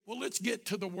let's get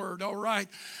to the word, all right?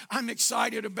 I'm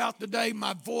excited about the day.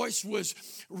 My voice was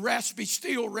raspy,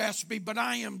 still raspy, but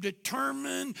I am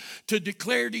determined to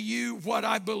declare to you what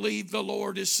I believe the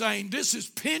Lord is saying. This is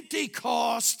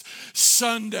Pentecost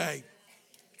Sunday.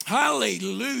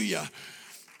 Hallelujah.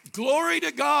 Glory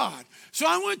to God. So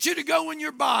I want you to go in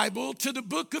your Bible to the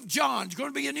book of John. It's going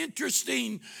to be an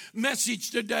interesting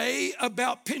message today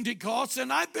about Pentecost.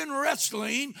 And I've been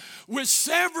wrestling with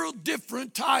several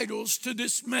different titles to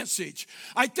this message.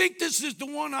 I think this is the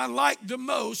one I like the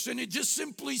most. And it just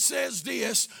simply says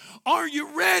this: are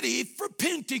you ready for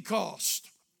Pentecost?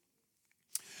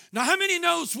 Now, how many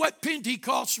knows what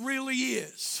Pentecost really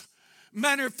is?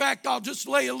 Matter of fact, I'll just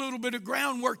lay a little bit of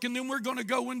groundwork and then we're going to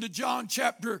go into John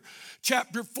chapter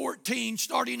 14,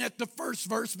 starting at the first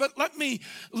verse. But let me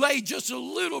lay just a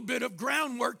little bit of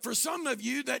groundwork for some of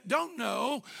you that don't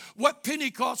know what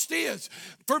Pentecost is.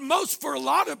 For a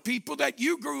lot of people that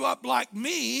you grew up like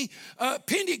me,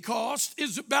 Pentecost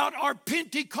is about our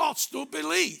Pentecostal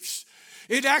beliefs.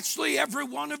 It actually, every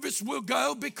one of us will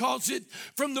go because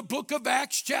from the book of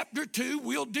Acts chapter 2,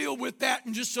 we'll deal with that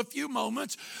in just a few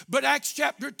moments. But Acts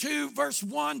chapter 2, verse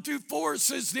 1 through 4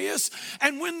 says this: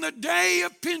 and when the day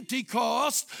of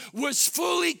Pentecost was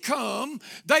fully come,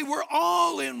 they were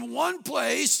all in one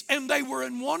place and they were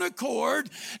in one accord.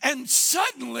 And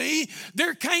suddenly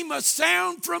there came a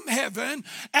sound from heaven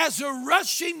as a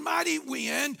rushing mighty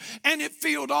wind, and it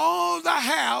filled all the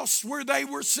house where they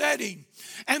were sitting.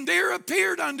 And there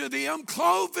appeared unto them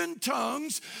cloven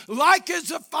tongues like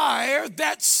as a fire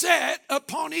that sat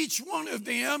upon each one of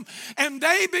them. And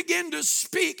they began to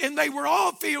speak, and they were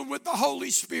all filled with the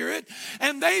Holy Spirit.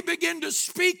 And they began to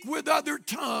speak with other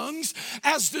tongues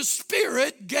as the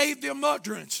Spirit gave them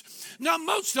utterance. Now,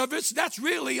 most of us, that's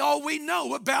really all we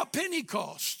know about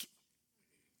Pentecost.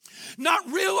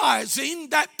 Not realizing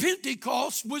that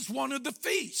Pentecost was one of the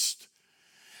feasts.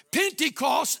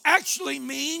 Pentecost actually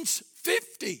means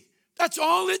 50. That's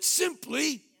all it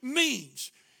simply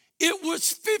means. It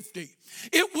was 50.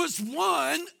 It was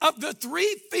one of the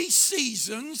 3 feast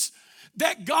seasons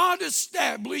that God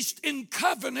established in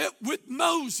covenant with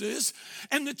Moses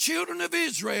and the children of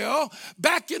Israel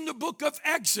back in the book of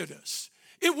Exodus.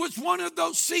 It was one of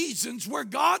those seasons where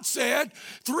God said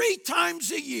 3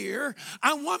 times a year,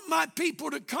 I want my people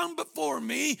to come before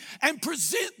me and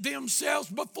present themselves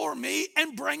before me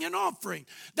and bring an offering.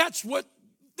 That's what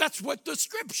the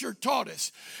scripture taught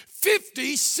us.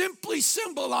 50 simply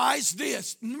symbolized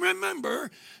this.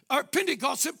 Remember, our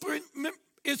Pentecost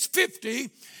is 50.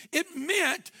 It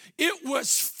meant it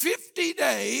was 50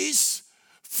 days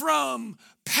from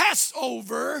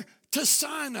Passover to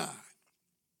Sinai.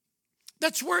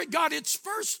 That's where it got its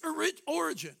first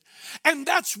origin. And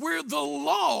that's where the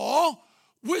law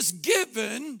was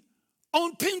given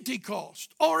on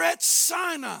Pentecost or at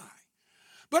Sinai.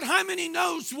 But how many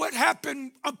knows what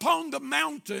happened upon the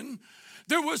mountain?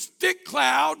 There was thick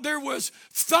cloud, there was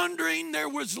thundering, there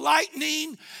was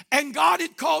lightning, and God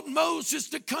had called Moses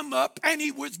to come up, and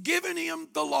he was giving him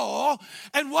the law.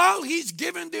 And while he's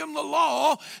giving them the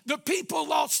law, the people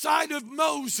lost sight of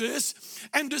Moses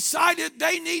and decided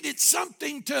they needed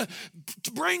something to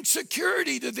bring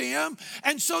security to them.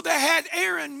 And so they had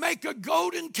Aaron make a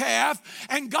golden calf,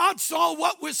 and God saw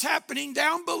what was happening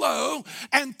down below,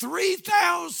 and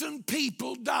 3,000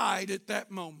 people died at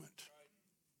that moment.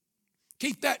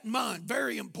 Keep that in mind,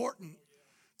 very important,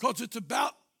 because it's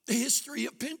about the history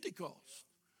of Pentecost.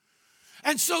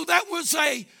 And so that was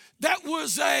a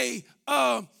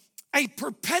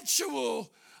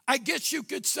perpetual, I guess you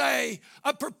could say,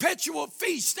 a perpetual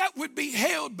feast that would be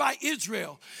held by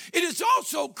Israel. It is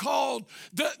also called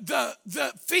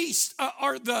the feast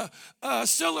or the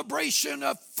celebration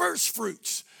of first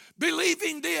fruits.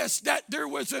 Believing this, that there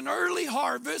was an early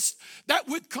harvest that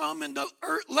would come in the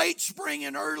late spring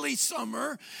and early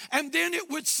summer, and then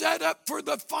it would set up for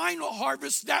the final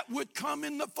harvest that would come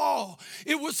in the fall.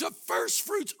 It was a first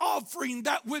fruits offering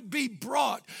that would be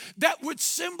brought, that would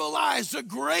symbolize a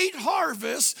great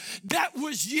harvest that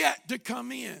was yet to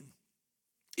come in.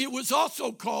 It was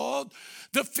also called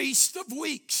the Feast of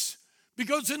Weeks,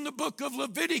 because in the book of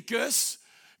Leviticus,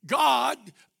 God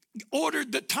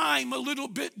ordered the time a little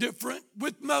bit different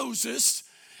with Moses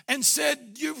and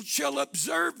said, you shall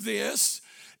observe this.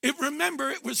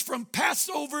 Remember, it was from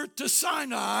Passover to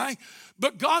Sinai,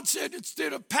 but God said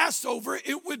instead of Passover,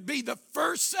 it would be the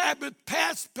first Sabbath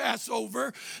past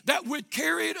Passover that would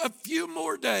carry it a few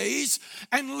more days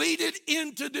and lead it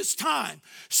into this time.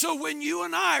 So when you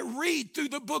and I read through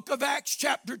the book of Acts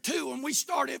chapter 2, and we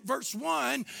start at verse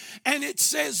 1, and it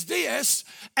says this: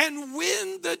 and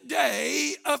when the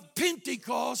day of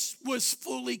Pentecost was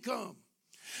fully come.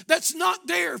 That's not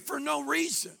there for no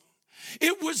reason.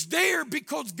 It was there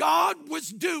because God was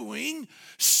doing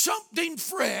something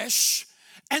fresh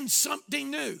and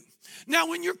something new. Now,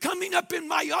 when you're coming up in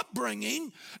my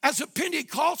upbringing as a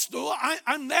Pentecostal,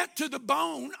 I'm that to the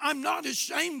bone. I'm not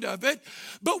ashamed of it.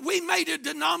 But we made a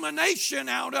denomination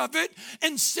out of it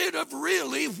instead of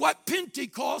really what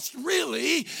Pentecost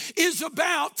really is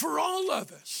about for all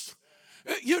of us.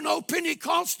 You know,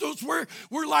 Pentecostals,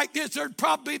 we're like this. There'd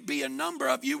probably be a number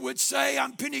of you would say,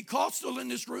 I'm Pentecostal in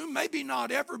this room. Maybe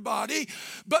not everybody,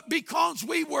 but because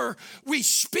we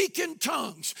speak in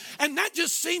tongues. And that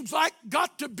just seems like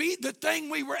got to be the thing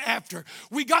we were after.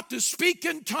 We got to speak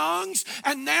in tongues,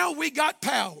 and now we got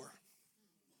power.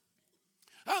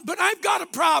 But I've got a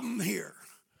problem here.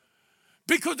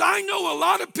 Because I know a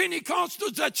lot of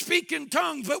Pentecostals that speak in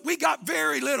tongues, but we got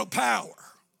very little power.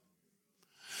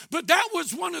 But that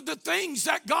was one of the things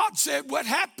that God said would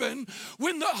happen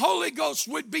when the Holy Ghost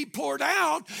would be poured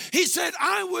out. He said,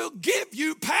 I will give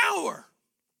you power.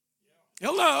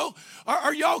 Hello?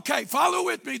 Are you okay? Follow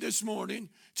with me this morning.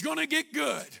 It's going to get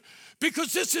good.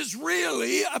 Because this is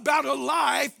really about a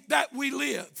life that we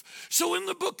live. So in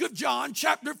the book of John,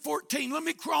 chapter 14, let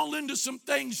me crawl into some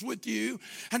things with you.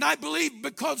 And I believe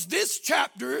because this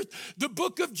chapter, the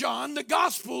book of John, the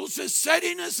Gospels, is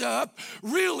setting us up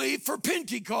really for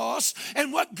Pentecost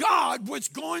and what God was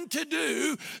going to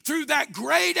do through that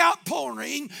great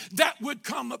outpouring that would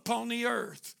come upon the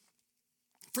earth.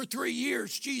 For 3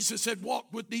 years, Jesus had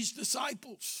walked with these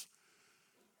disciples.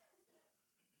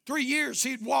 3 years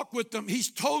he'd walked with them. He's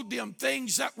told them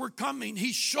things that were coming.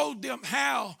 He showed them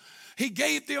how. He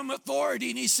gave them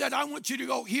authority, and he said, I want you to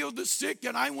go heal the sick,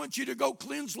 and I want you to go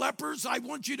cleanse lepers. I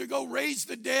want you to go raise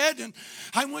the dead, and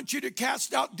I want you to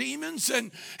cast out demons,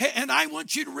 and I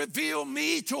want you to reveal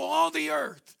me to all the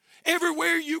earth.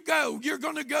 Everywhere you go, you're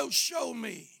going to go show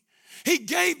me. He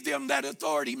gave them that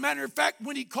authority. Matter of fact,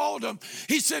 when he called them,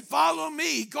 he said, follow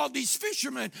me. He called these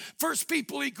fishermen, first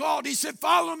people he called. He said,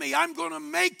 follow me. I'm going to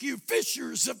make you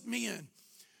fishers of men.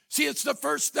 See, it's the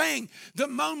first thing. The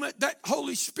moment that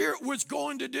Holy Spirit was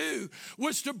going to do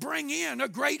was to bring in a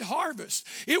great harvest.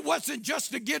 It wasn't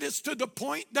just to get us to the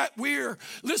point that we're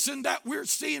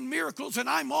seeing miracles, and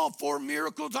I'm all for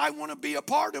miracles. I want to be a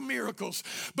part of miracles.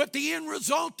 But the end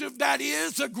result of that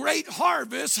is a great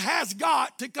harvest has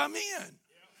got to come in.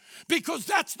 Because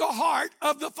that's the heart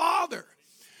of the Father.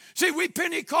 See, we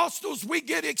Pentecostals, we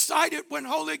get excited when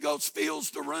Holy Ghost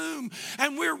fills the room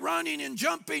and we're running and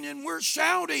jumping and we're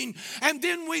shouting, and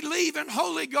then we leave and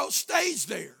Holy Ghost stays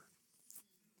there.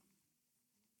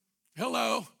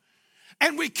 Hello?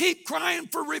 And we keep crying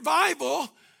for revival,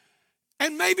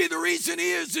 and maybe the reason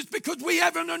is because we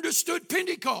haven't understood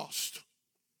Pentecost.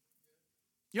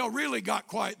 Y'all really got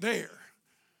quiet there.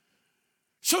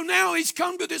 So now he's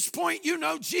come to this point, you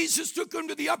know, Jesus took him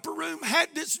to the upper room,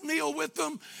 had this meal with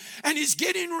them, and he's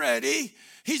getting ready.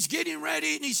 He's getting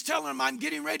ready, and he's telling them, I'm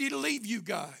getting ready to leave you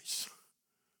guys.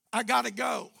 I got to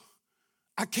go.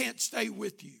 I can't stay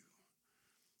with you.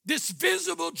 This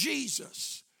visible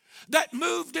Jesus that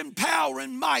moved in power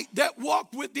and might, that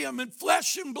walked with them in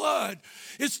flesh and blood,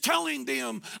 is telling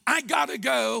them, I gotta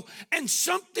go. And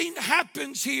something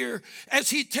happens here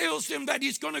as he tells them that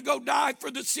he's gonna go die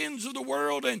for the sins of the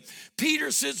world. And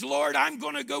Peter says, Lord, I'm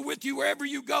gonna go with you wherever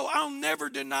you go. I'll never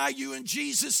deny you. And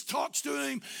Jesus talks to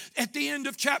him at the end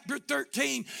of chapter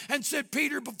 13 and said,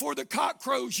 Peter, before the cock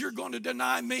crows, you're gonna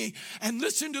deny me. And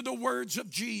listen to the words of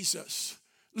Jesus.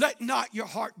 Let not your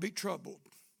heart be troubled.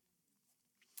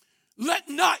 Let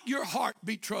not your heart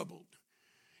be troubled.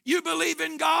 You believe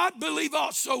in God, believe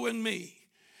also in me.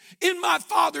 In my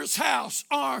Father's house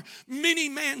are many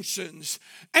mansions.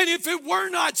 And if it were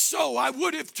not so, I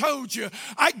would have told you.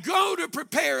 I go to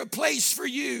prepare a place for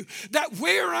you, that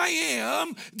where I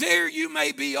am, there you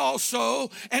may be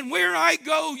also. And where I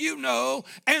go, you know,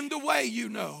 and the way you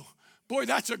know. Boy,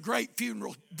 that's a great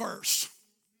funeral verse.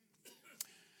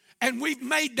 And we've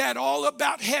made that all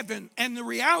about heaven. And the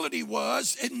reality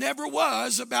was, it never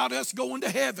was about us going to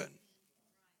heaven.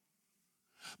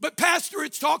 But Pastor,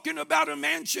 it's talking about a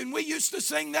mansion. We used to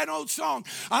sing that old song.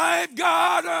 I've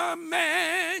got a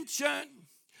mansion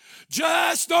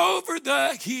just over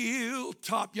the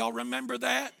hilltop. Y'all remember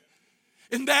that?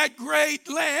 In that great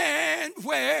land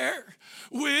where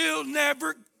we'll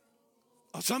never...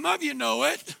 Some of you know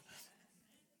it.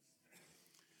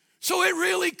 So it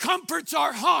really comforts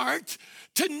our heart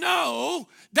to know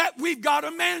that we've got a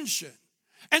mansion.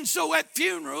 And so at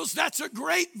funerals, that's a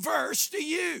great verse to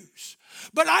use.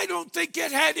 But I don't think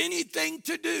it had anything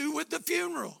to do with the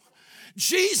funeral.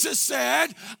 Jesus said,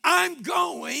 I'm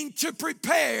going to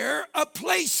prepare a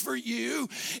place for you.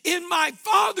 In my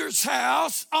Father's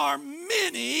house are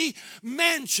many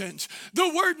mansions.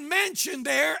 The word mansion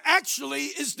there actually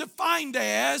is defined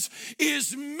as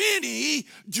is many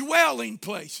dwelling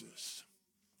places.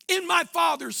 In my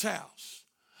Father's house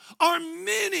are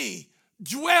many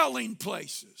dwelling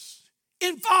places.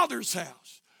 In Father's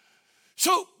house.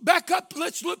 So back up,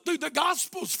 let's look through the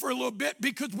Gospels for a little bit,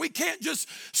 because we can't just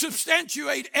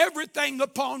substantiate everything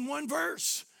upon one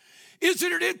verse.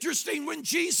 Isn't it interesting, when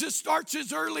Jesus starts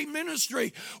his early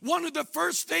ministry, one of the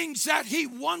first things that he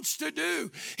wants to do,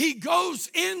 he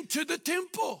goes into the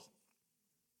temple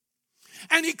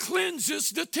and he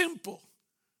cleanses the temple.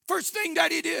 First thing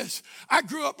that it is, I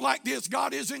grew up like this: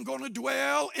 God isn't going to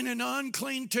dwell in an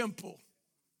unclean temple.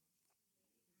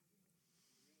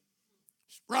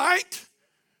 Right?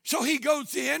 So he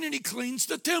goes in and he cleans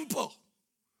the temple.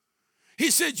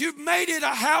 He said, you've made it a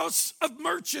house of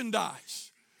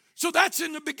merchandise. So that's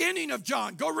in the beginning of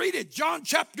John. Go read it. John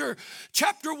chapter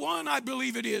 1, I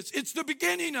believe it is. It's the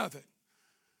beginning of it.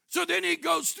 So then he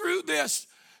goes through this,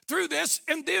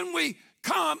 and then we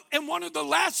come, and one of the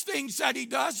last things that he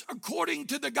does, according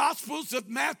to the Gospels of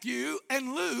Matthew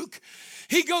and Luke,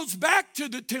 he goes back to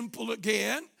the temple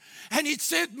again. And he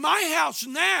said, my house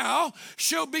now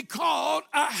shall be called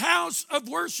a house of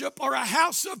worship, or a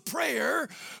house of prayer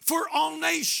for all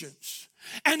nations.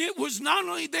 And it was not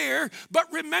only there,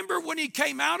 but remember when he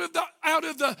came out of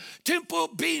the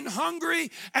temple being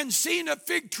hungry and seeing a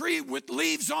fig tree with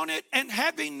leaves on it and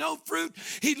having no fruit,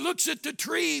 he looks at the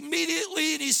tree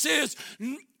immediately and he says,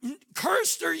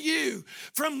 cursed are you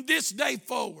from this day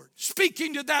forward.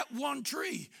 Speaking to that one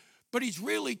tree. But he's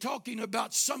really talking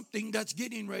about something that's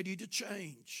getting ready to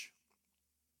change.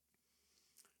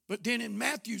 But then in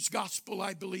Matthew's gospel,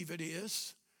 I believe it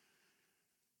is,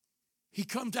 he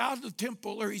comes out of the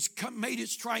temple, or he's made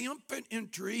his triumphant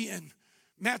entry in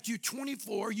Matthew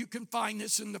 24. You can find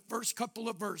this in the first couple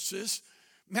of verses.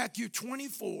 Matthew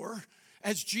 24,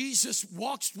 as Jesus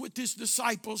walks with his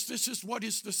disciples, this is what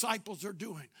his disciples are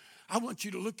doing. I want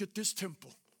you to look at this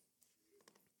temple.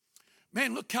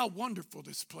 Man, look how wonderful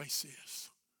this place is.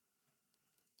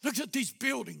 Look at these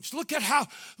buildings. Look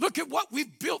at what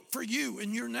we've built for you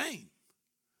in your name.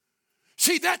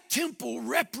 See, that temple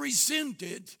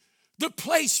represented the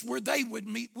place where they would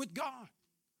meet with God.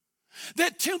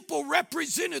 That temple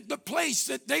represented the place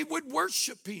that they would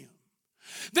worship him.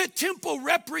 That temple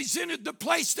represented the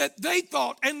place that they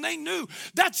thought and they knew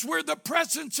that's where the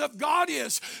presence of God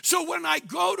is. So when I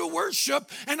go to worship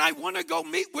and I want to go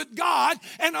meet with God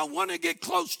and I want to get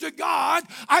close to God,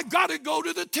 I've got to go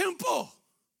to the temple.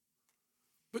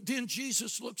 But then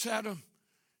Jesus looks at him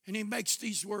and he makes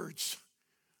these words.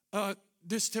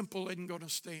 This temple isn't going to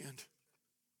stand.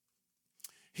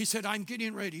 He said, I'm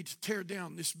getting ready to tear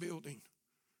down this building.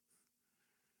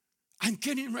 I'm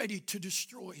getting ready to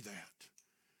destroy that.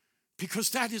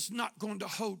 Because that is not going to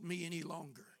hold me any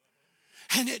longer.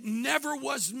 And it never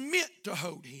was meant to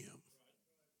hold him.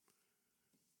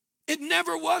 It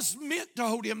never was meant to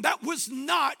hold him. That was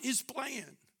not his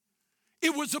plan.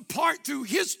 It was a part through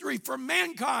history for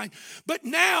mankind. But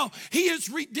now he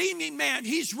is redeeming man.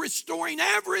 He's restoring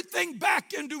everything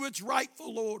back into its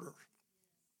rightful order.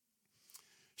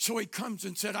 So he comes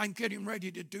and said, I'm getting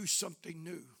ready to do something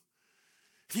new.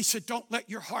 He said, don't let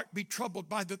your heart be troubled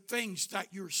by the things that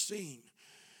you're seeing.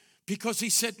 Because he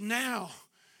said, now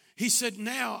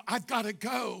I've got to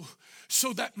go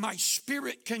so that my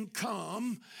spirit can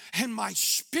come and my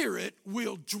spirit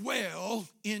will dwell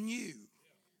in you.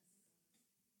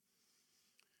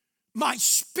 My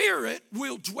spirit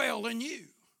will dwell in you.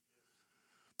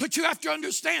 But you have to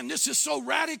understand, this is so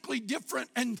radically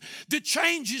different, and the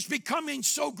change is becoming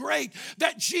so great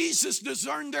that Jesus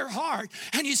discerned their heart.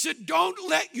 And he said, don't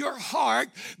let your heart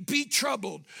be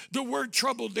troubled. The word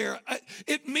troubled there,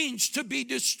 it means to be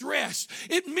distressed.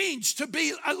 It means to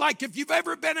be like, if you've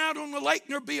ever been out on the lake,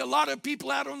 there'll be a lot of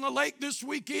people out on the lake this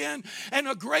weekend, and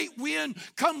a great wind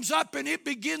comes up and it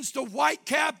begins to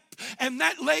whitecap, and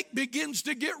that lake begins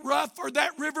to get rough, or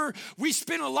that river. We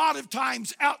spend a lot of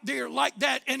times out there like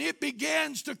that, and it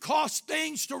begins to cause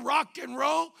things to rock and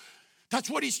roll. That's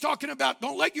what he's talking about.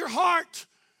 Don't let your heart.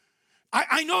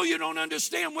 I know you don't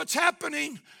understand what's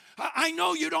happening. I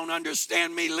know you don't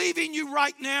understand me leaving you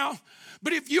right now.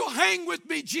 But if you'll hang with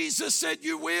me, Jesus said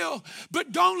you will.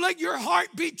 But don't let your heart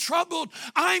be troubled.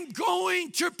 I'm going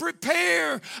to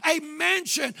prepare a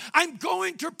mansion. I'm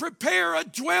going to prepare a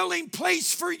dwelling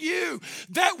place for you,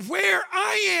 that where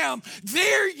I am,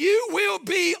 there you will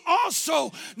be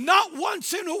also. Not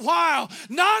once in a while,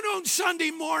 not on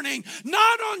Sunday morning,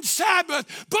 not on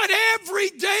Sabbath, but every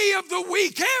day of the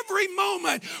week, every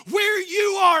moment where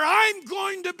you are, I'm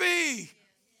going to be.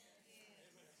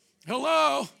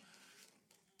 Hello?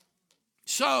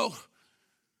 So,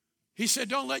 he said,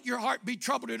 don't let your heart be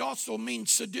troubled. It also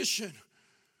means sedition,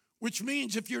 which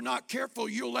means if you're not careful,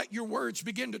 you'll let your words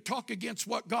begin to talk against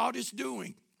what God is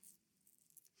doing.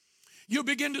 You'll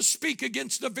begin to speak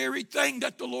against the very thing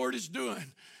that the Lord is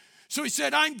doing. So he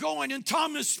said, I'm going. And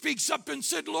Thomas speaks up and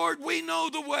said, Lord, we know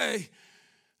the way,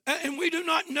 and we do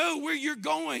not know where you're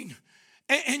going.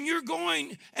 And you're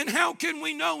going, and how can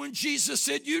we know? And Jesus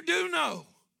said, you do know.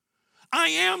 I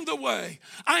am the way,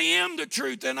 I am the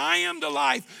truth, and I am the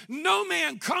life. No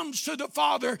man comes to the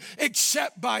Father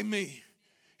except by me.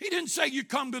 He didn't say you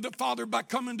come to the Father by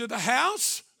coming to the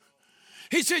house.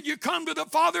 He said you come to the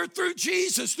Father through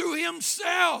Jesus, through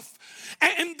himself.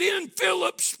 And then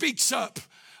Philip speaks up.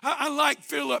 I like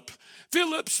Philip.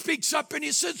 Philip speaks up and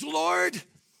he says, Lord,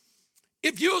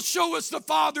 if you'll show us the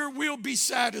Father, we'll be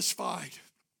satisfied.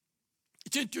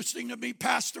 It's interesting to me,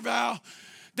 Pastor Val,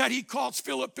 that he calls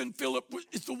Philip, and Philip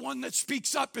is the one that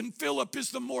speaks up, and Philip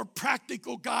is the more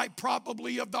practical guy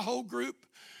probably of the whole group.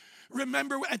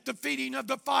 Remember at the feeding of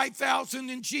the 5,000,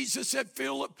 and Jesus said,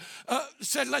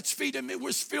 said, let's feed him. It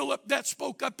was Philip that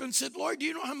spoke up and said, Lord, do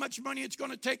you know how much money it's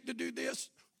going to take to do this?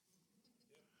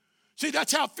 See,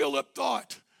 that's how Philip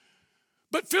thought.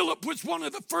 But Philip was one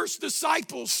of the first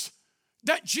disciples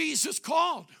that Jesus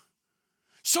called.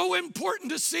 So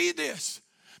important to see this.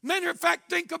 Matter of fact,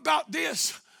 think about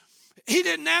this. He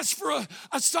didn't ask for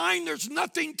a sign. There's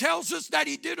nothing tells us that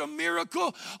he did a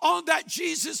miracle. All that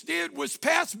Jesus did was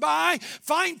pass by,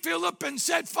 find Philip, and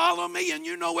said, follow me. And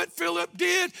you know what Philip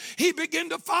did? He began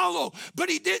to follow. But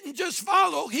he didn't just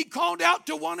follow. He called out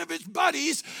to one of his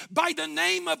buddies by the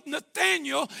name of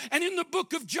Nathanael. And in the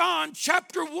book of John,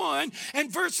 chapter 1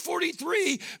 and verse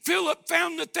 43, Philip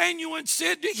found Nathanael and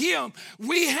said to him,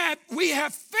 we have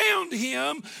found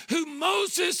him who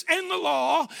Moses and the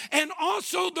law and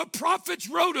also the prophets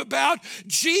wrote about,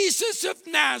 Jesus of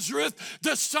Nazareth,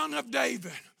 the son of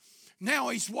David. Now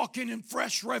he's walking in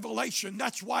fresh revelation.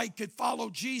 That's why he could follow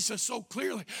Jesus so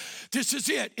clearly. This is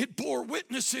it. It bore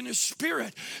witness in his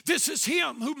spirit. This is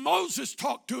him who Moses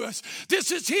talked to us. This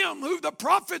is him who the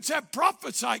prophets have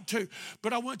prophesied to.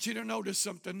 But I want you to notice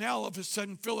something. Now all of a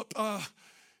sudden Philip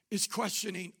is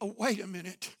questioning, oh, wait a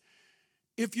minute.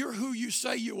 If you're who you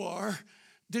say you are,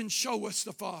 then show us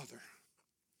the Father.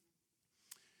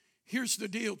 Here's the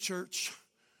deal, church.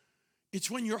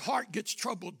 It's when your heart gets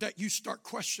troubled that you start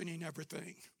questioning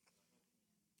everything.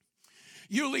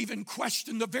 You'll even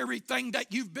question the very thing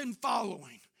that you've been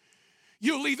following.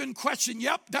 You'll even question,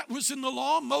 yep, that was in the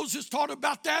law. Moses taught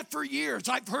about that for years.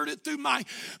 I've heard it through my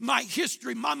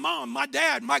history. My mom, my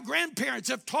dad, my grandparents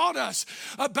have taught us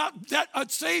about that a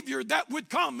Savior that would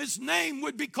come. His name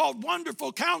would be called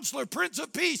Wonderful Counselor, Prince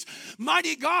of Peace,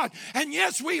 Mighty God. And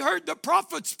yes, we heard the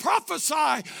prophets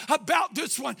prophesy about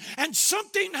this one. And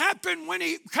something happened when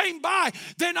he came by.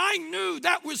 Then I knew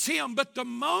that was him. But the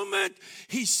moment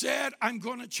he said, I'm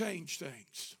going to change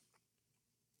things.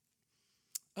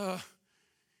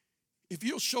 If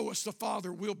you'll show us the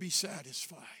Father, we'll be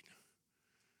satisfied.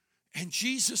 And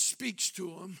Jesus speaks to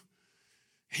him,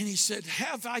 and he said,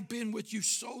 have I been with you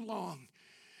so long,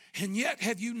 and yet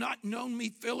have you not known me,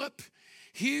 Philip?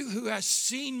 He who has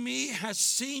seen me has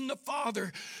seen the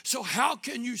Father. So how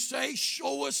can you say,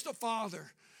 show us the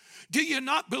Father? Do you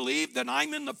not believe that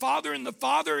I'm in the Father and the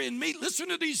Father in me? Listen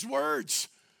to these words.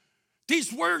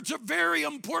 These words are very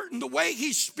important, the way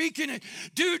he's speaking it.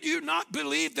 Do you not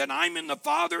believe that I'm in the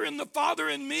Father and the Father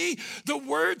in me? The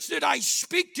words that I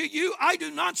speak to you, I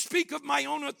do not speak of my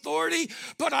own authority,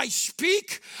 but I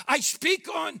speak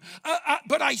the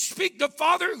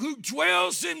Father who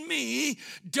dwells in me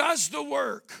does the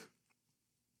work.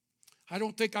 I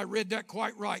don't think I read that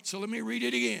quite right, so let me read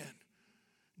it again.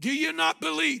 Do you not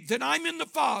believe that I'm in the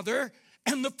Father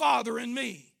and the Father in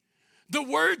me? The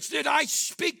words that I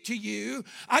speak to you,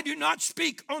 I do not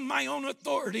speak on my own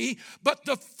authority, but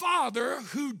the Father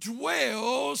who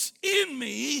dwells in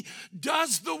me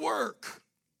does the work.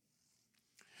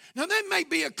 Now that may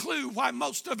be a clue why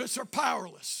most of us are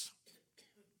powerless.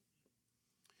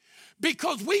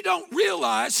 Because we don't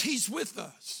realize he's with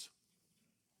us.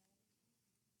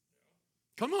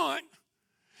 Come on.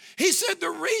 He said, the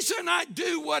reason I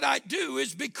do what I do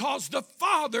is because the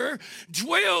Father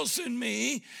dwells in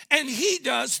me and he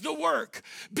does the work.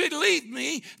 Believe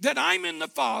me that I'm in the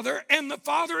Father and the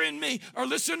Father in me. Or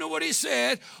listen to what he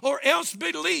said, or else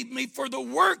believe me for the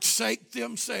work's sake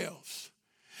themselves.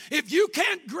 If you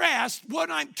can't grasp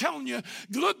what I'm telling you,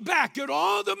 look back at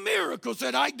all the miracles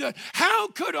that I did. How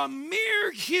could a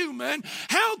mere human,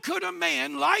 how could a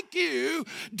man like you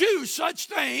do such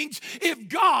things if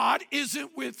God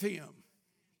isn't with him?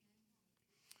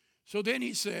 So then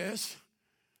he says,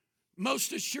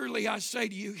 most assuredly I say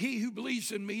to you, he who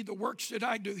believes in me, the works that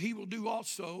I do, he will do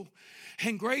also.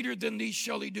 And greater than these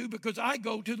shall he do, because I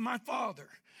go to my Father.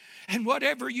 And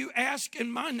whatever you ask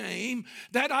in my name,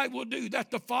 that I will do,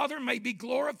 that the Father may be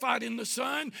glorified in the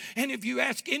Son. And if you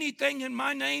ask anything in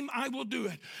my name, I will do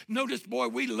it. Notice, boy,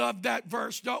 we love that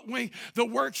verse, don't we? The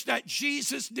works that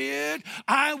Jesus did,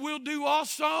 I will do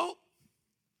also.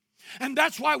 And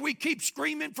that's why we keep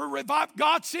screaming for revival.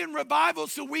 God send revival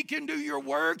so we can do your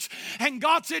works. And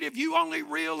God said, if you only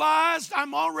realized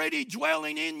I'm already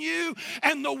dwelling in you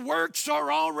and the works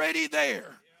are already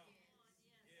there.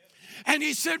 And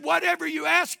he said, whatever you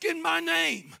ask in my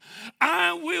name,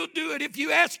 I will do it. If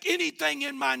you ask anything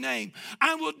in my name,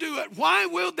 I will do it. Why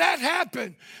will that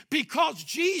happen? Because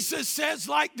Jesus says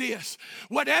like this,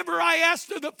 whatever I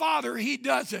ask of the Father, he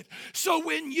does it. So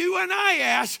when you and I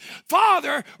ask,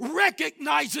 Father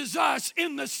recognizes us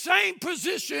in the same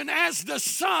position as the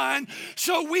Son,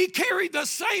 so we carry the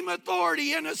same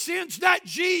authority in a sense that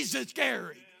Jesus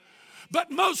carried.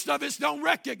 But most of us don't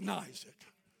recognize it.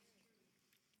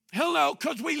 Hello,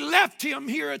 because we left him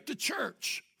here at the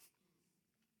church.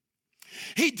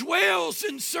 He dwells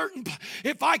in certain,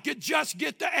 if I could just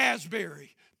get to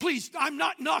Asbury. Please, I'm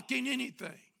not knocking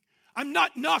anything. I'm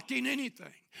not knocking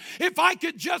anything. If I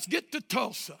could just get to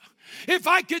Tulsa. If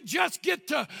I could just get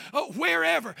to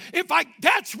wherever.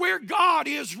 That's where God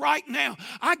is right now.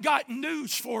 I got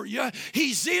news for you.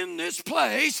 He's in this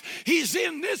place. He's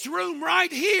in this room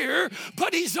right here.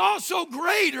 But he's also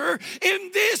greater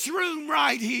in this room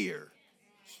right here.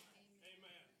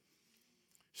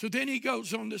 So then he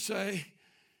goes on to say,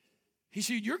 he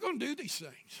said, you're going to do these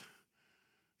things.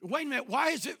 Wait a minute. Why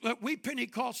is it that we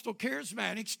Pentecostal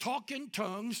charismatics talk in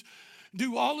tongues,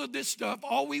 do all of this stuff?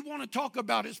 All we want to talk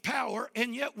about is power,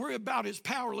 and yet we're about as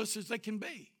powerless as they can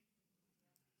be.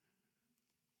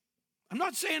 I'm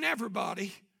not saying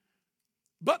everybody,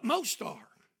 but most are.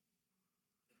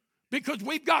 Because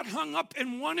we've got hung up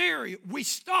in one area. We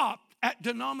stopped at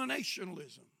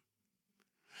denominationalism.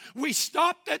 We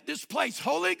stopped at this place.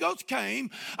 Holy Ghost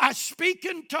came. I speak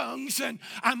in tongues and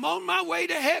I'm on my way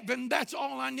to heaven. That's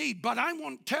all I need. But I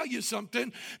want to tell you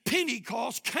something.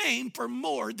 Pentecost came for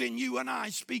more than you and I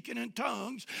speaking in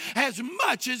tongues, as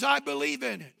much as I believe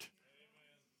in it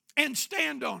and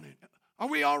stand on it. Are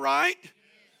we all right?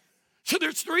 So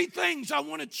there's three things I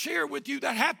want to share with you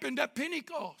that happened at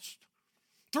Pentecost.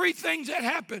 Three things that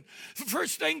happened. The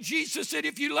first thing, Jesus said,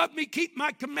 if you love me, keep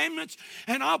my commandments,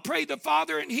 and I'll pray the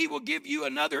Father, and he will give you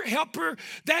another helper,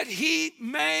 that he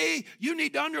may, you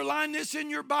need to underline this in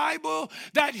your Bible,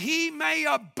 that he may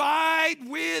abide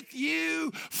with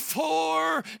you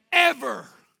forever.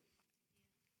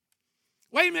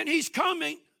 Wait a minute, he's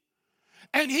coming,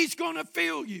 and he's going to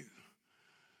fill you.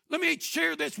 Let me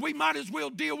share this. We might as well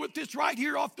deal with this right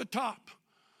here off the top.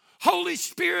 Holy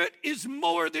Spirit is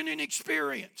more than an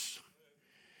experience.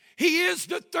 He is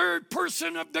the third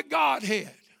person of the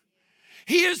Godhead.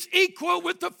 He is equal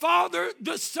with the Father,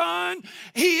 the Son.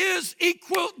 He is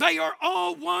equal. They are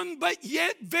all one, but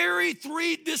yet very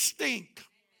three distinct.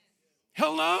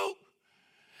 Hello?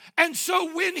 And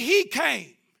so when he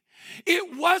came,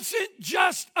 it wasn't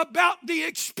just about the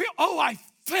experience. Oh, I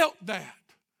felt that.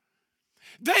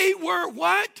 They were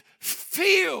what?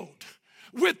 Filled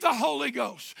with the Holy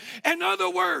Ghost. In other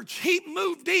words, he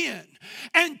moved in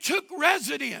and took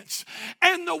residence.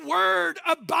 And the word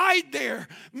abide there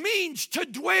means to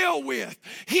dwell with.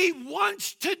 He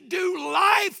wants to do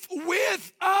life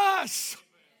with us.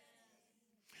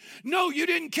 No, you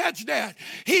didn't catch that.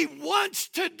 He wants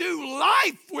to do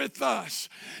life with us.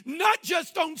 Not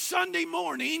just on Sunday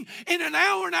morning in an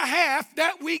hour and a half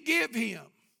that we give him.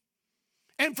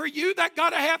 And for you that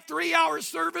got to have 3-hour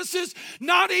services,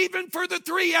 not even for the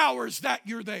 3 hours that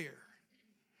you're there.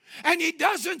 And he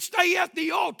doesn't stay at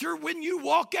the altar when you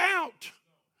walk out.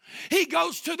 He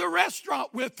goes to the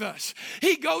restaurant with us.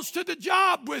 He goes to the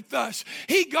job with us.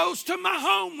 He goes to my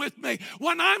home with me.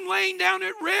 When I'm laying down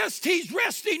at rest, he's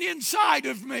resting inside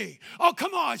of me. Oh,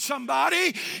 come on,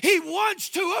 somebody. He wants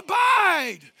to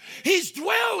abide. He's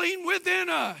dwelling within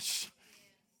us.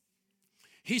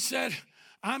 He said,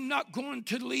 I'm not going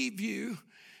to leave you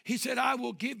He said, I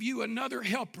will give you another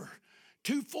helper.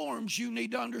 Two forms you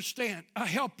need to understand. A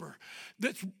helper.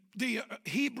 That's the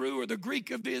Hebrew or the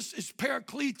Greek of this is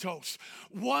parakletos.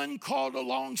 One called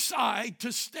alongside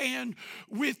to stand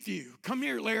with you. Come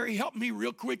here, Larry. Help me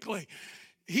real quickly.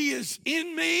 He is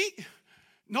in me.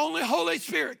 And only Holy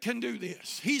Spirit can do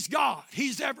this. He's God.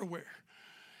 He's everywhere.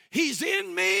 He's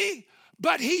in me,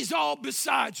 but He's all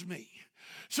besides me.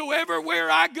 So everywhere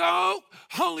I go,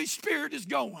 Holy Spirit is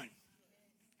going.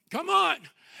 Come on.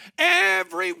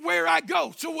 Everywhere I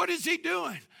go. So what is He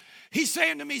doing? He's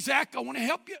saying to me, Zach, I want to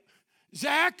help you.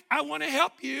 Zach, I want to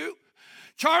help you.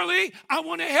 Charlie, I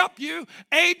want to help you.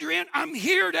 Adrian, I'm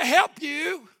here to help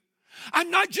you.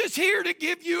 I'm not just here to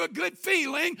give you a good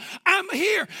feeling. I'm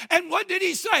here. And what did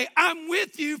He say? I'm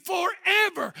with you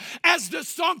forever. As the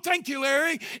song, thank you,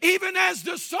 Larry. Even as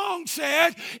the song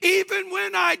said, even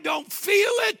when I don't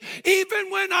feel it, even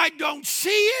when I don't see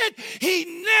it,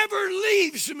 He never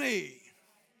leaves me.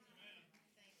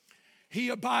 He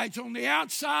abides on the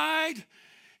outside.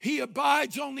 He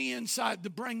abides on the inside to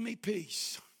bring me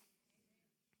peace.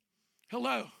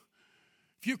 Hello.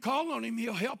 If you call on Him,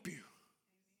 He'll help you.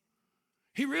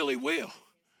 He really will.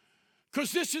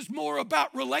 Because this is more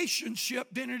about relationship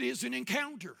than it is an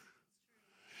encounter.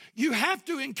 You have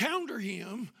to encounter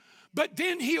Him, but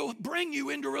then He'll bring you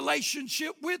into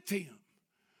relationship with Him.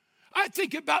 I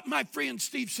think about my friend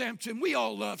Steve Sampson. We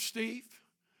all love Steve.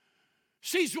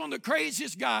 Steve's one of the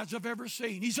craziest guys I've ever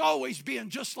seen. He's always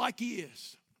been just like he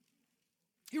is.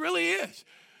 He really is.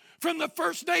 From the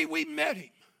first day we met him.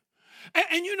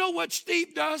 And you know what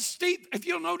Steve does? Steve, if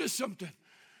you'll notice something,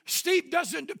 Steve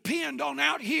doesn't depend on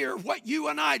out here what you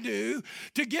and I do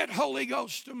to get Holy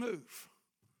Ghost to move.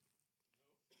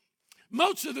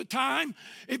 Most of the time,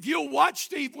 if you'll watch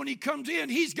Steve when he comes in,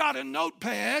 he's got a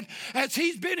notepad as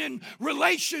he's been in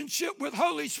relationship with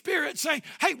Holy Spirit saying,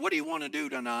 hey, what do you want to do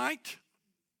tonight?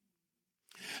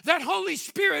 That Holy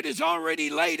Spirit has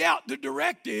already laid out the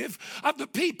directive of the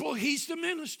people He's to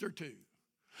minister to.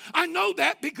 I know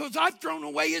that because I've thrown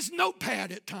away his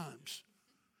notepad at times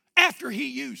after he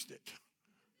used it.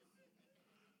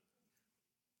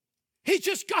 He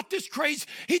just got this crazy.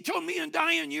 He told me and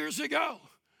Diane years ago.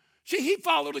 See, he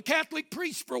followed a Catholic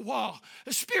priest for a while,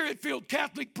 a Spirit-filled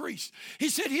Catholic priest. He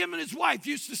said him and his wife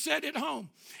used to sit at home,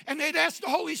 and they'd ask the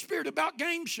Holy Spirit about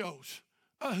game shows.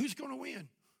 Who's going to win?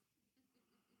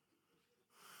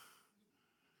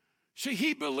 See,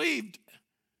 he believed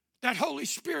that Holy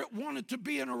Spirit wanted to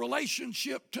be in a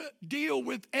relationship to deal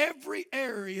with every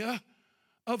area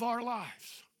of our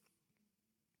lives.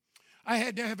 I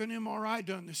had to have an MRI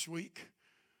done this week.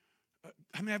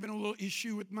 I'm having a little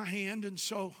issue with my hand, and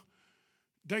so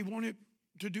they wanted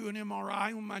to do an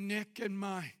MRI on my neck and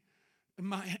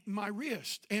my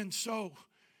wrist. And so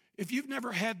if you've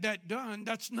never had that done,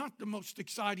 that's not the most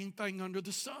exciting thing under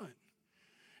the sun.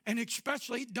 And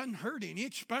especially, it doesn't hurt any,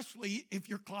 especially if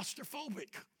you're claustrophobic.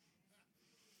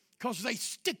 Because they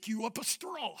stick you up a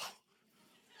straw.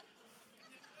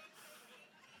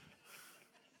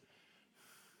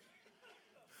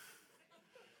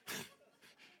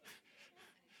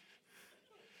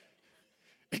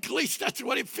 At least that's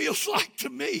what it feels like to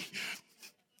me.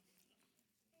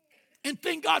 And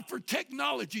thank God for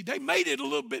technology. They made it a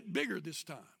little bit bigger this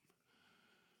time.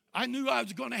 I knew I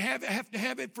was going to have to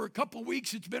have it for a couple of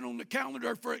weeks. It's been on the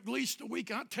calendar for at least a week.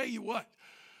 I'll tell you what,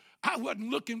 I wasn't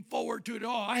looking forward to it at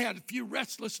all. I had a few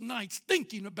restless nights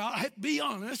thinking about it. I have to be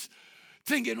honest,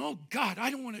 thinking, oh God,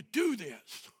 I don't want to do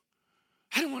this.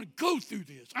 I don't want to go through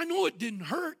this. I know it didn't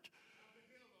hurt.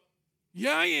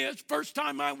 Yeah, it is. First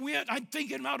time I went, I'm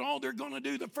thinking about all they're going to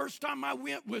do. The first time I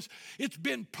went it's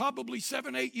been probably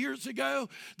 7-8 years ago.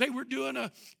 They were doing an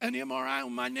MRI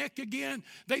on my neck again.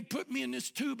 They put me in this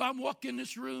tube. I walk in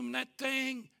this room, that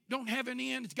thing don't have an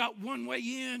end. It's got one way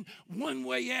in, one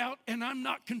way out, and I'm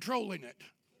not controlling it.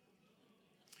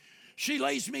 She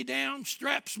lays me down,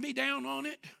 straps me down on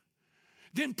it,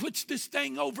 then puts this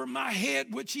thing over my head,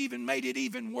 which even made it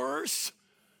even worse.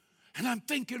 And I'm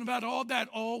thinking about all that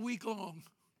all week long.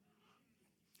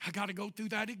 I got to go through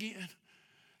that again.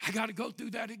 I got to go through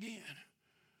that again.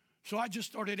 So I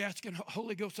just started asking,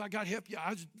 Holy Ghost, I got to help you.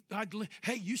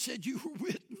 Hey, you said you were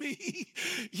with me.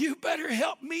 You better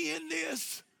help me in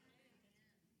this.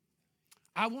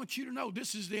 I want you to know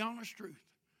this is the honest truth.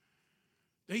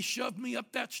 They shoved me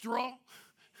up that straw.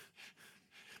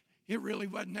 It really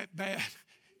wasn't that bad.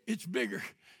 It's bigger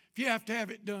if you have to have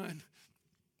it done.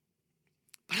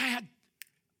 But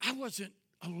I wasn't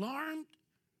alarmed.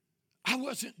 I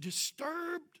wasn't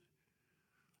disturbed.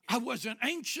 I wasn't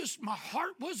anxious. My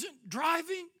heart wasn't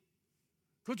driving.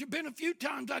 Because there have been a few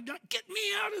times I've done, get me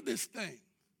out of this thing.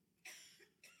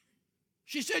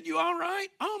 She said, you all right?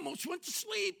 I almost went to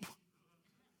sleep.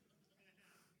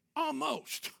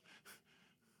 Almost.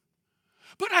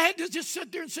 But I had to just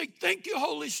sit there and say, thank you,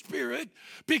 Holy Spirit,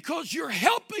 because you're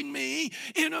helping me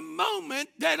in a moment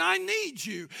that I need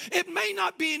you. It may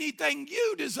not be anything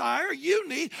you desire, you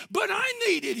need, but I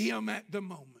needed him at the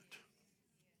moment.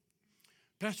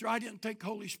 Pastor, I didn't think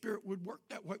Holy Spirit would work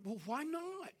that way. Well, why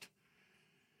not?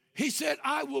 He said,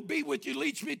 I will be with you.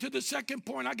 Leads me to the second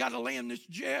point. I got to land this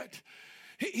jet.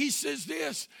 He says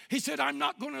this. He said, I'm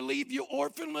not going to leave you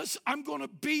orphanless. I'm going to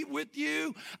be with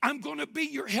you. I'm going to be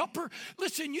your helper.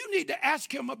 Listen, you need to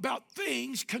ask him about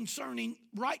things concerning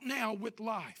right now with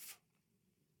life.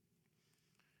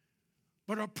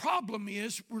 But our problem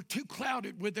is we're too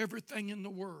clouded with everything in the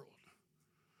world.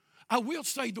 I will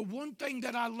say the one thing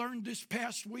that I learned this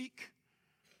past week,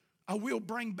 I will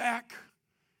bring back,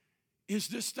 is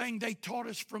this thing they taught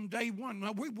us from day one.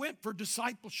 Now, we went for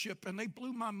discipleship, and they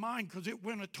blew my mind because it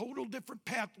went a total different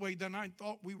pathway than I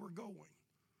thought we were going.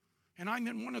 And I'm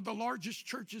in one of the largest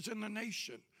churches in the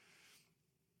nation.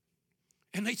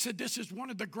 And they said this is one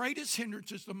of the greatest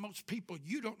hindrances to most people.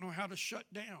 You don't know how to shut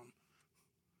down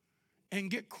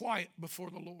and get quiet before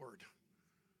the Lord.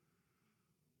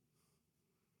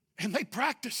 And they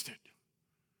practiced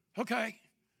it. Okay,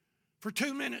 for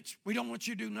 2 minutes, we don't want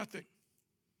you to do nothing.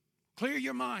 Clear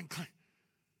your mind.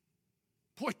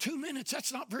 Boy, 2 minutes,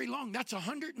 that's not very long. That's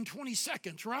 120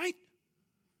 seconds, right?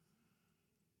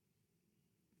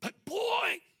 But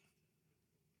boy,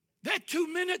 that 2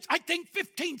 minutes, I think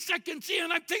 15 seconds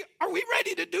in, I think, are we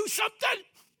ready to do something?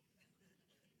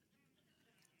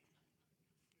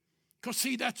 Because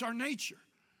see, that's our nature.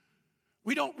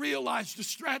 We don't realize the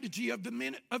strategy of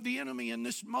the enemy in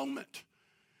this moment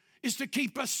is to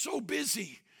keep us so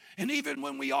busy. And even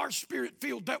when we are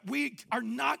spirit-filled, that we are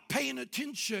not paying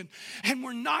attention and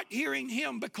we're not hearing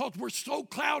him because we're so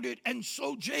clouded and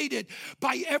so jaded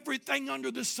by everything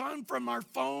under the sun, from our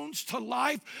phones to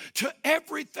life to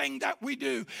everything that we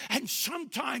do. And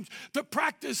sometimes the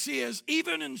practice is,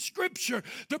 even in Scripture,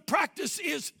 the practice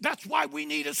is, that's why we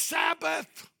need a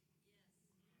Sabbath.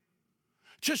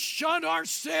 To shut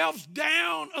ourselves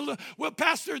down a little. Well,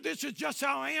 Pastor, this is just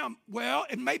how I am. Well,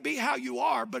 it may be how you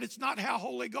are, but it's not how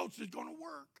Holy Ghost is going to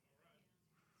work.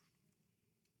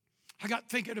 I got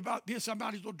thinking about this. I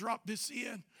might as well drop this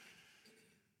in.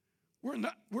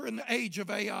 We're in the age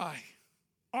of AI,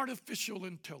 artificial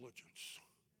intelligence.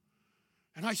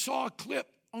 And I saw a clip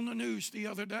on the news the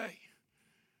other day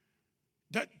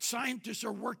that scientists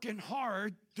are working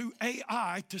hard through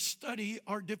AI to study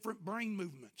our different brain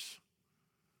movements.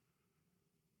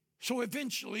 So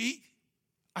eventually,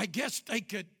 I guess they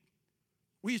could,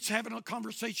 we was having a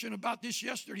conversation about this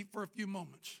yesterday for a few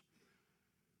moments,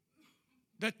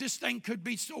 that this thing could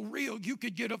be so real, you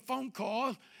could get a phone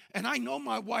call, and I know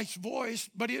my wife's voice,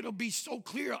 but it'll be so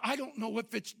clear, I don't know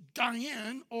if it's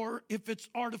Diane or if it's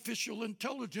artificial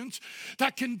intelligence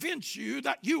that convince you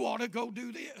that you ought to go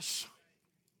do this.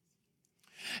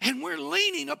 And we're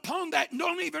leaning upon that and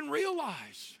don't even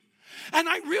realize. And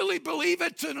I really believe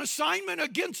it's an assignment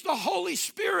against the Holy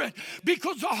Spirit,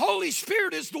 because the Holy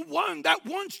Spirit is the one that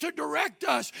wants to direct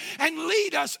us and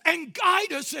lead us and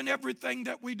guide us in everything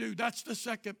that we do. That's the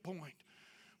second point.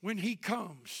 When he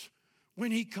comes.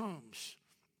 Man,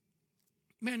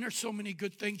 there's so many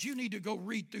good things. You need to go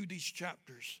read through these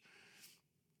chapters.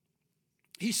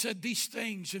 He said these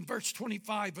things in verse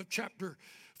 25 of chapter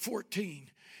 14.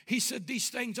 He said, these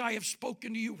things I have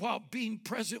spoken to you while being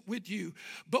present with you.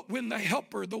 But when the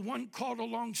helper, the one called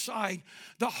alongside,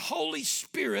 the Holy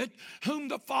Spirit, whom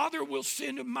the Father will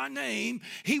send in my name,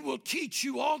 he will teach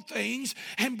you all things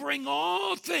and bring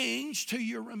all things to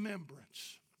your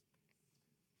remembrance.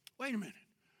 Wait a minute.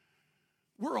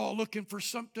 We're all looking for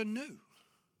something new.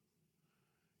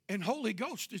 And Holy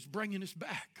Ghost is bringing us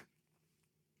back.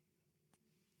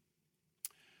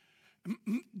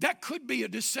 That could be a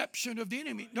deception of the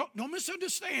enemy. Don't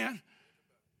misunderstand.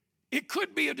 It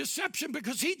could be a deception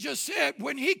because he just said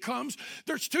when he comes,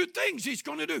 there's two things he's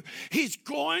going to do. He's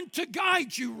going to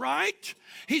guide you, right?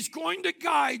 He's going to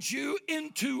guide you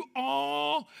into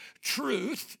all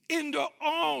truth,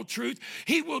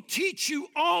 He will teach you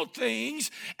all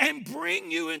things and bring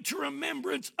you into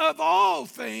remembrance of all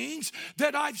things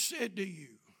that I've said to you.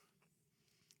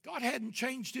 God hadn't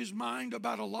changed his mind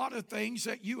about a lot of things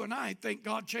that you and I think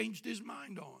God changed his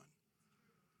mind on.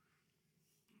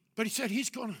 But he said he's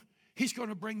going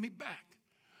to bring me back.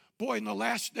 Boy, in the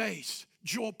last days,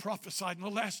 Joel prophesied, in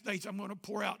the last days I'm going to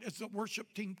pour out, as the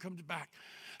worship team comes back,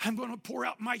 I'm going to pour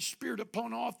out my spirit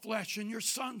upon all flesh, and your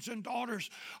sons and daughters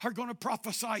are going to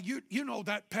prophesy. You know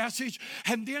that passage.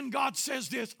 And then God says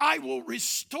this, I will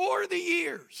restore the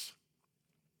years.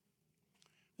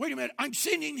 Wait a minute, I'm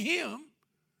sending him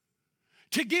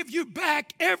to give you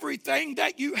back everything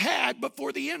that you had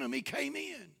before the enemy came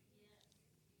in.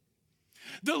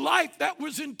 The life that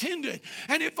was intended.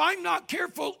 And if I'm not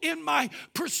careful in my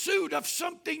pursuit of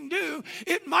something new,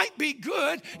 it might be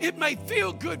good, it may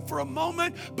feel good for a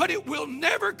moment, but it will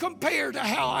never compare to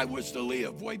how I was to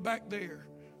live way back there.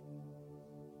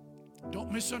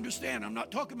 Don't misunderstand. I'm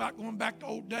not talking about going back to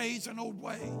old days and old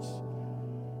ways,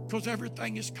 because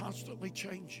everything is constantly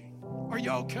changing. Are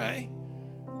you okay?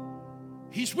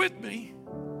 He's with me.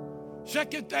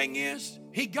 Second thing is,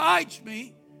 he guides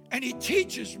me and he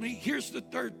teaches me. Here's the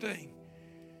third thing.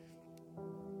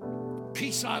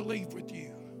 Peace I leave with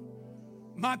you.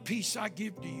 My peace I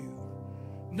give to you.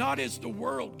 Not as the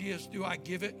world gives do I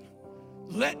give it.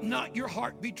 Let not your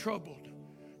heart be troubled,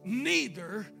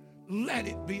 neither let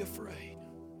it be afraid.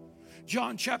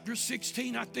 John chapter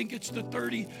 16, I think it's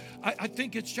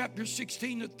chapter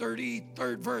 16, the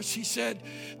 33rd verse. He said,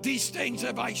 these things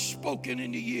have I spoken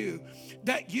unto you,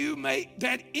 that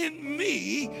in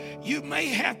me you may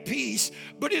have peace,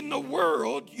 but in the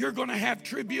world you're going to have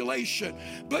tribulation.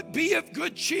 But be of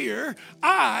good cheer,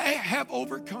 I have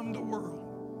overcome the world.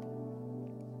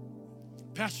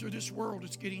 Pastor, this world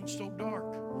is getting so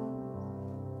dark.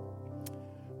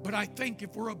 But I think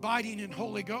if we're abiding in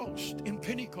Holy Ghost, in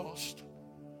Pentecost,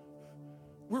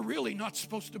 we're really not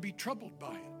supposed to be troubled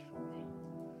by it.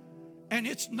 And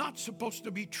it's not supposed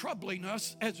to be troubling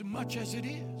us as much as it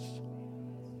is.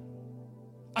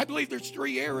 I believe there's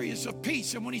 3 areas of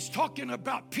peace. And when he's talking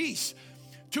about peace,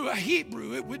 to a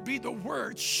Hebrew, it would be the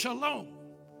word shalom.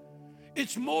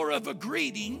 It's more of a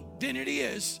greeting than it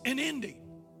is an ending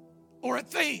or a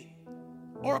thing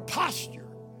or a posture.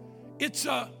 It's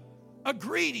a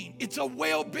greeting. It's a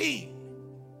well-being.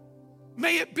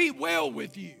 May it be well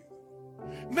with you.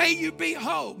 May you be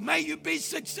whole. May you be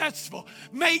successful.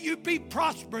 May you be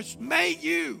prosperous. May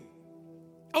you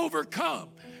overcome.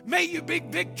 May you be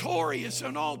victorious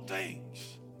in all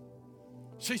things.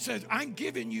 So he says, I'm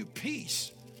giving you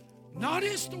peace, not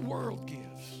as the world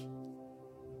gives.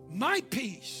 My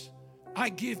peace I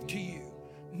give to you.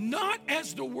 Not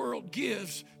as the world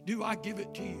gives do I give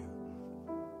it to you.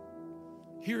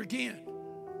 Here again,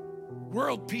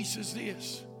 world peace is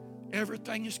this.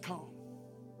 Everything is calm.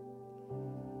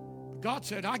 But God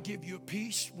said, I give you a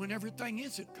peace when everything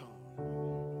isn't calm.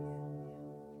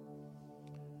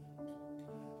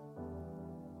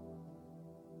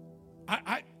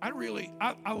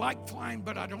 I like flying,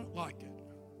 but I don't like it.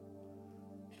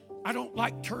 I don't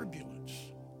like turbulence.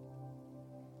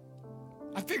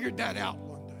 I figured that out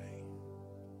one day.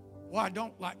 Why I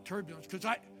don't like turbulence, because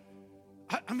I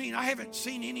haven't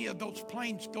seen any of those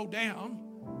planes go down,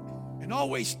 and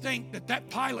always think that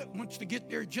pilot wants to get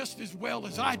there just as well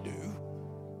as I do.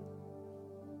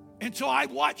 And so I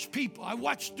watch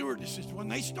stewardesses. When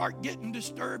they start getting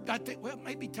disturbed, I think, well,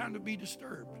 maybe time to be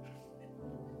disturbed.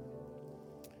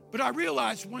 But I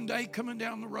realized one day coming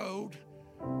down the road,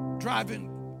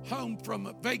 driving home from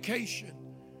a vacation,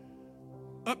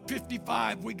 up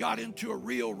 55, we got into a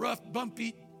real rough,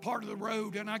 bumpy part of the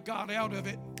road, and I got out of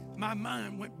it. My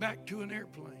mind went back to an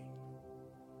airplane.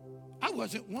 I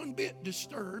wasn't one bit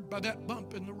disturbed by that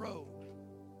bump in the road.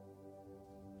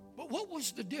 But what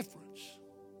was the difference?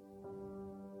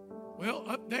 Well,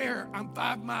 up there, I'm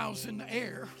 5 miles in the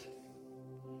air.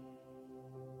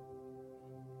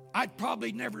 I'd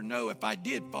probably never know if I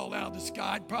did fall out of the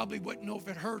sky. I probably wouldn't know if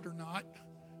it hurt or not.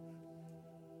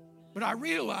 But I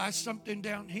realized something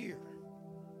down here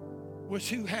was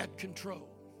who had control.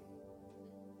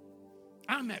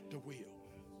 I'm at the wheel.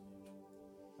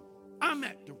 I'm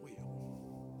at the wheel.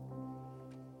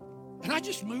 And I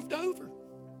just moved over.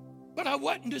 But I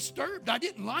wasn't disturbed. I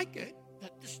didn't like it.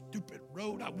 That stupid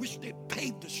road. I wish they'd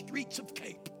paved the streets of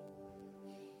Cape.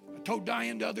 I told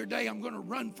Diane the other day I'm going to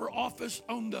run for office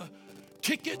on the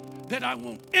ticket that I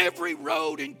want every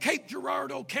road in Cape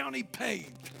Girardeau County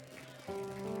paved.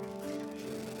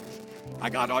 I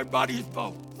got everybody's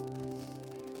vote.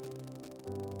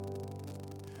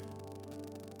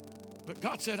 But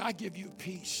God said, I give you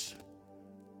peace.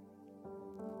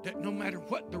 That no matter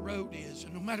what the road is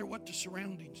and no matter what the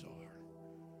surroundings are,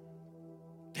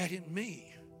 that in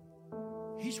me,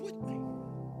 He's with me.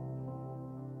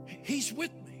 He's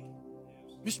with me.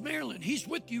 Miss Marilyn, He's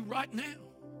with you right now.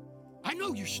 I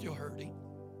know you're still hurting,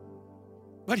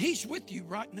 but He's with you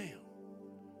right now.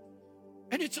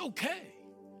 And it's okay.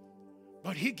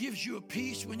 But He gives you a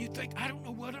peace when you think, I don't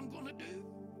know what I'm going to do.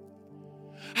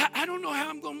 I don't know how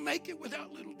I'm going to make it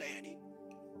without little Daddy.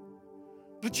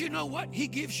 But you know what? He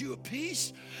gives you a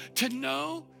peace to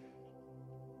know,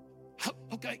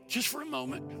 okay, just for a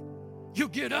moment, you'll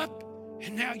get up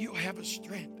And now you'll have a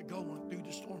strength to go on through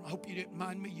the storm. I hope you didn't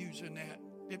mind me using that.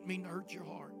 Didn't mean to hurt your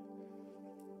heart.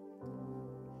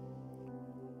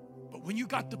 But when you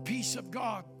got the peace of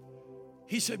God,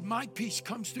 he said, my peace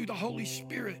comes through the Holy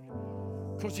Spirit.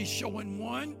 Because he's showing,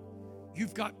 one,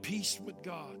 you've got peace with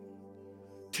God.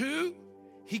 Two,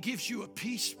 he gives you a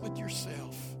peace with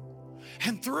yourself.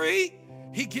 And three,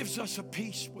 he gives us a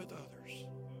peace with others.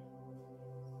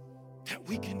 That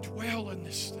we can dwell in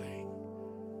this thing.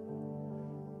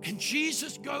 And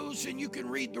Jesus goes, and you can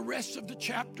read the rest of the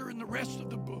chapter and the rest of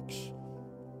the books.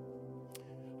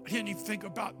 I didn't even think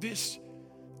about this.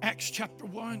 Acts chapter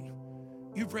 1.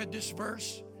 You've read this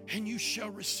verse. And you shall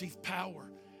receive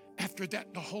power. After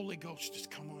that, the Holy Ghost has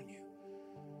come on you.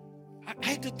 I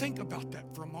had to think about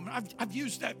that for a moment. I've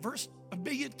used that verse a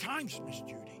billion times, Miss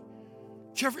Judy.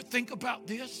 Did you ever think about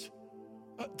this?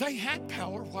 They had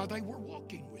power while they were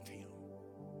walking with him.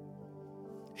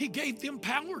 He gave them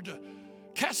power to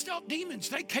cast out demons.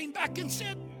 They came back and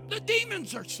said, the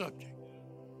demons are subject.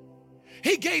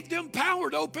 He gave them power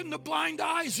to open the blind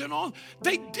eyes and all.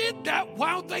 They did that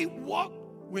while they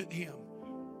walked with him.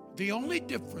 The only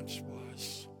difference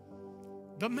was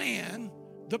the man,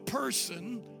 the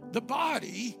person, the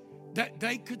body that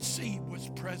they could see was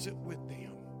present with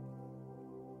them.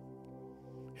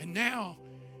 And now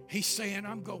he's saying,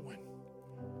 I'm going.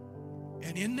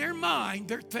 And in their mind,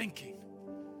 they're thinking,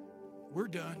 we're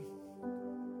done.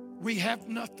 We have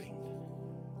nothing.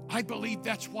 I believe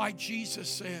that's why Jesus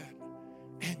said,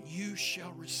 and you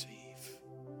shall receive.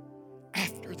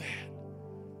 After that,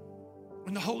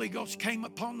 when the Holy Ghost came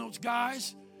upon those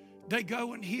guys, they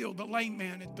go and heal the lame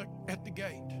man at the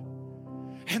gate.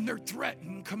 And they're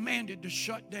threatened, commanded to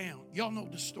shut down. Y'all know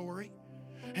the story.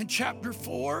 In chapter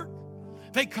 4,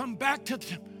 they come back to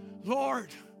them. Lord,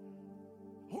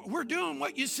 we're doing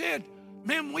what you said.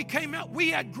 Man, when we came out, we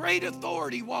had great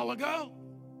authority a while ago.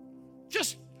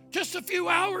 Just a few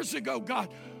hours ago, God.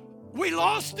 We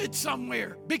lost it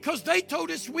somewhere because they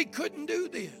told us we couldn't do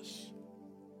this.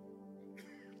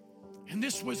 And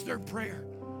this was their prayer.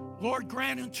 Lord,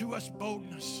 grant unto us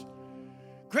boldness.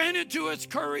 Grant unto us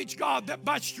courage, God, that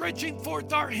by stretching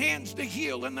forth our hands to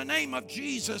heal in the name of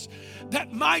Jesus,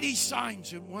 that mighty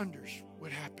signs and wonders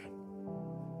would happen.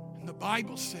 And the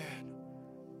Bible said,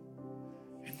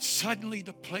 and suddenly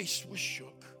the place was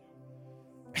shook,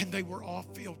 and they were all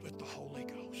filled with the Holy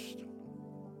Ghost.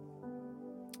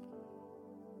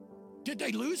 Did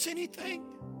they lose anything?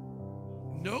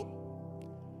 Nope.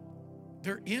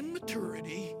 Their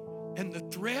immaturity and the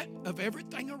threat of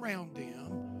everything around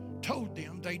them told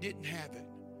them they didn't have it.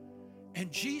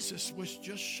 And Jesus was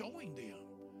just showing them,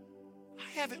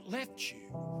 I haven't left you.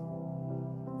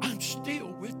 I'm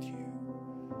still with you.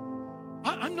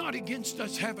 I'm not against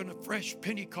us having a fresh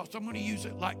Pentecost. I'm going to use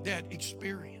it like that,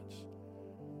 experience.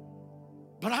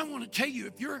 But I want to tell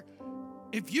you,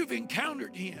 if you've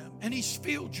encountered him and he's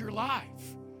filled your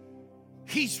life,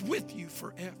 he's with you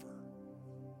forever.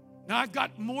 Now, I've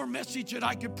got more message that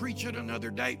I could preach at another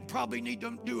date and probably need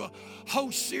to do a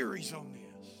whole series on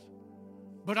this.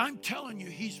 But I'm telling you,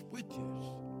 he's with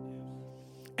you.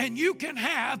 And you can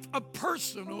have a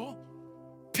personal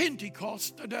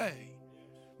Pentecost today.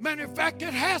 Matter of fact,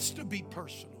 it has to be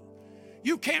personal.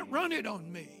 You can't run it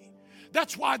on me.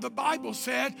 That's why the Bible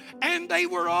said, and they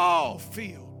were all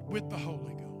filled with the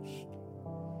Holy Ghost.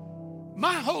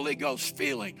 My Holy Ghost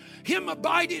feeling, him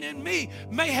abiding in me,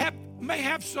 may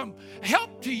have some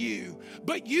help to you,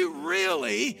 but you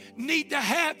really need to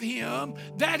have him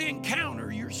that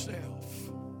encounter yourself.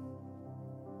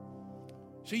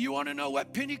 So you want to know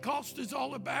what Pentecost is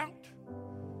all about?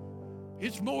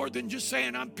 It's more than just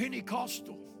saying I'm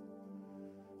Pentecostal.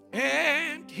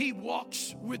 And he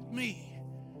walks with me,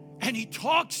 and he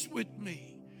talks with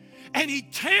me, and he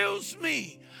tells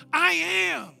me I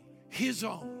am his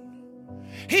own.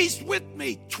 He's with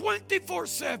me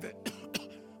 24/7.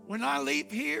 When I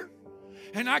leave here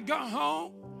and I go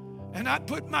home and I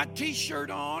put my t-shirt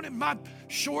on and my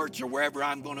shorts or wherever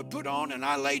I'm going to put on, and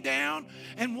I lay down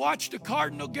and watch the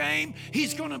Cardinal game,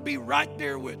 he's going to be right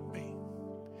there with me.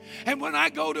 And when I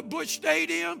go to Busch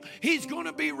Stadium, he's going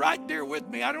to be right there with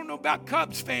me. I don't know about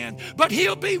Cubs fans, but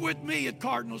he'll be with me at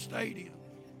Cardinal Stadium.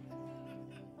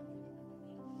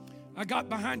 I got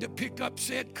behind a pickup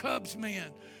said Cubs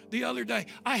man the other day.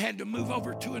 I had to move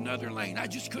over to another lane. I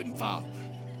just couldn't follow.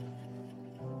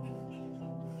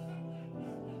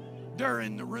 They're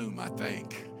in the room, I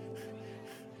think.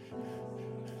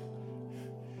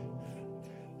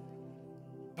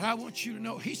 But I want you to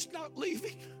know he's not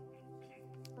leaving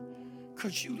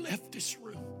because you left this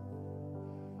room.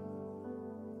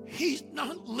 He's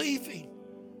not leaving.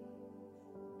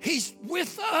 He's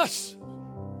with us.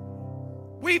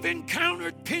 We've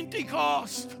encountered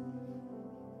Pentecost.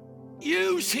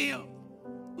 Use him.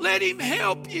 Let him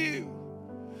help you.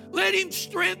 Let him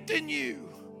strengthen you.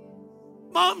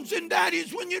 Moms and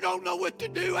daddies, when you don't know what to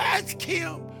do, ask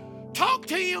him. Talk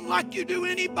to him like you do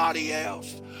anybody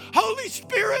else. Holy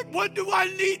Spirit, what do I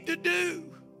need to do?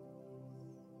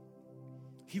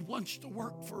 He wants to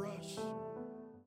work for us.